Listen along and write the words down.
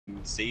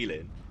fucking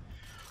ceiling.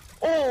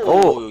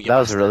 Oh, You that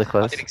was bastard. really I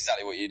close. did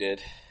exactly what you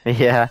did.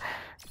 Yeah,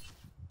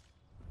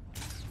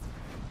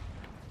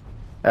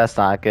 that's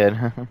not good.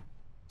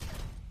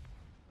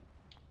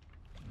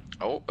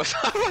 Oh,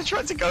 I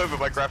tried to go over,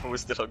 my grapple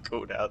was still on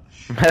cooldown.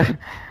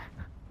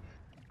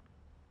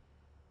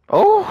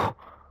 Oh,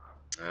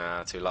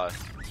 Ah, too low.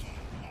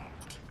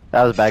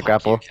 that was a bad Fuck you,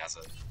 grapple.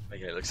 Kazza.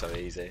 Making it look so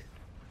easy.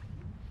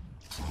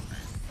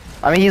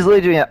 I mean, he's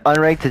literally doing an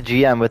unranked to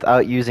GM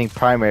without using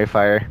primary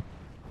fire.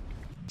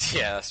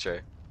 Yeah, that's true.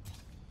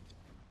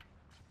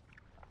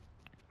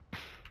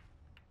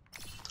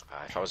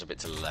 If I was a bit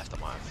to the left, I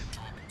might have.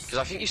 Because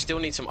I think you still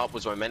need some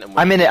upwards momentum.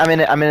 I'm in it. I'm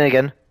in it. I'm in it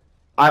again.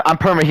 I'm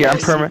perma here. I'm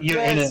Yes, perma.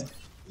 You're in it.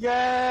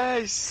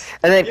 Yes!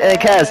 And then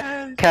Yes!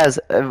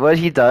 Kaz, what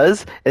he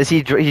does is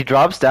he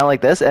drops down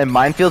like this and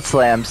minefield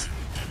slams.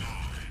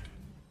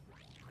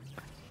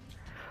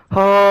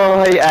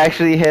 Oh, he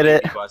actually hit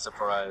it. By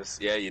surprise.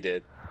 Yeah, you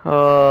did.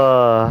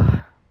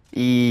 Oh,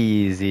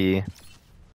 easy.